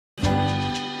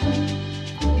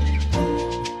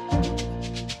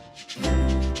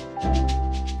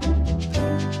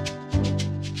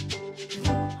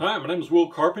my name is Will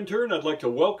Carpenter, and I'd like to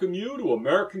welcome you to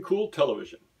American Cool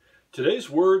Television. Today's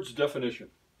word's definition: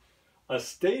 a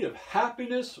state of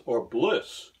happiness or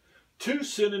bliss. Two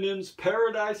synonyms: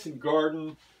 paradise and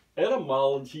garden.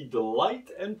 Etymology: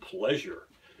 delight and pleasure.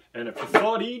 And if you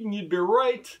thought Eden, you'd be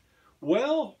right.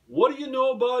 Well, what do you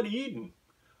know about Eden?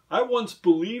 I once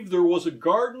believed there was a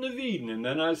Garden of Eden, and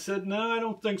then I said, no, I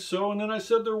don't think so. And then I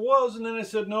said there was, and then I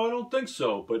said, no, I don't think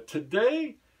so. But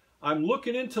today, I'm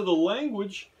looking into the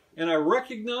language, and I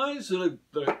recognize that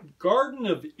the Garden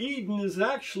of Eden is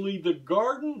actually the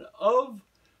Garden of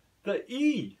the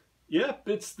E. Yep,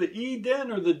 it's the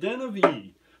Eden, or the Den of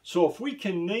E. So if we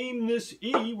can name this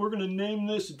E, we're going to name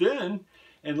this Den.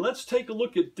 And let's take a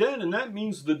look at Den, and that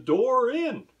means the door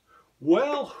in.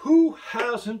 Well, who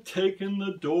hasn't taken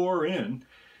the door in?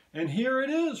 And here it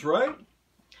is, right?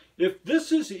 If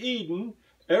this is Eden,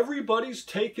 everybody's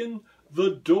taken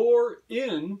the door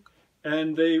in,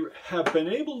 and they have been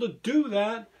able to do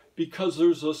that because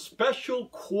there's a special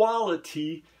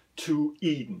quality to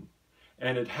Eden.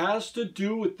 And it has to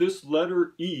do with this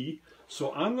letter E.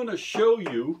 So I'm going to show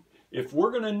you, if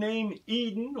we're going to name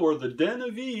Eden, or the Den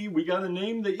of E, we got to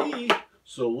name the E.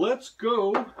 So let's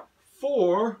go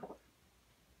for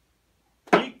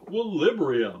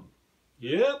equilibrium.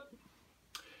 Yep.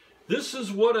 This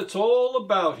is what it's all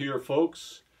about here,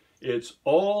 folks. It's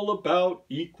all about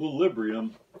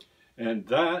equilibrium. And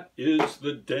that is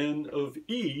the Den of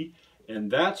E. And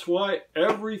that's why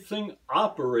everything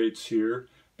operates here,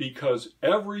 because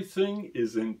everything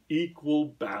is in equal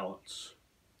balance.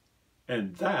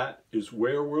 And that is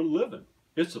where we're living.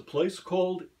 It's a place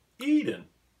called Eden.